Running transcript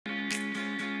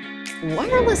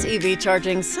Wireless EV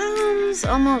charging sounds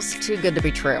almost too good to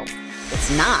be true.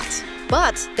 It's not,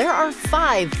 but there are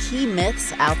 5 key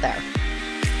myths out there.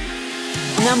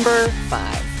 Number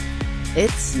 5.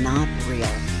 It's not real.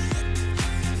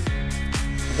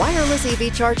 Wireless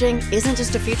EV charging isn't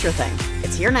just a future thing.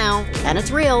 It's here now, and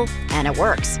it's real, and it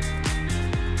works.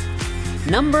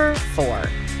 Number 4.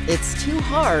 It's too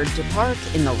hard to park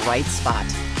in the right spot.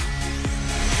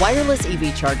 Wireless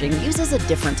EV charging uses a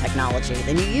different technology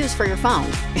than you use for your phone.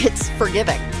 It's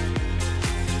forgiving.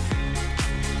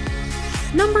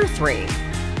 Number 3.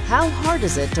 How hard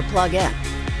is it to plug in?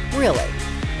 Really?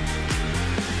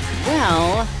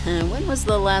 Well, when was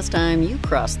the last time you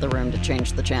crossed the room to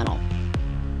change the channel?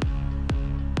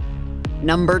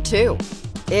 Number 2.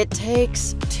 It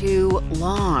takes too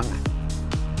long.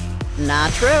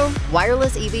 Not true.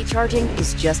 Wireless EV charging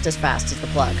is just as fast as the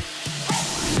plug.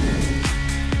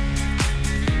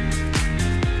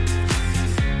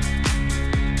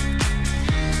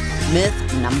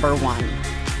 Myth number 1.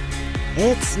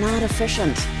 It's not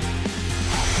efficient.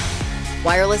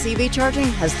 Wireless EV charging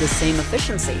has the same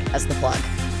efficiency as the plug.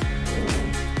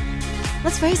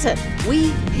 Let's face it,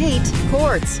 we hate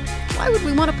cords. Why would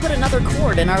we want to put another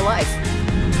cord in our life?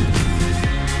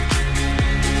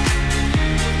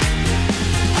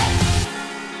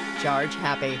 Charge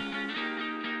happy.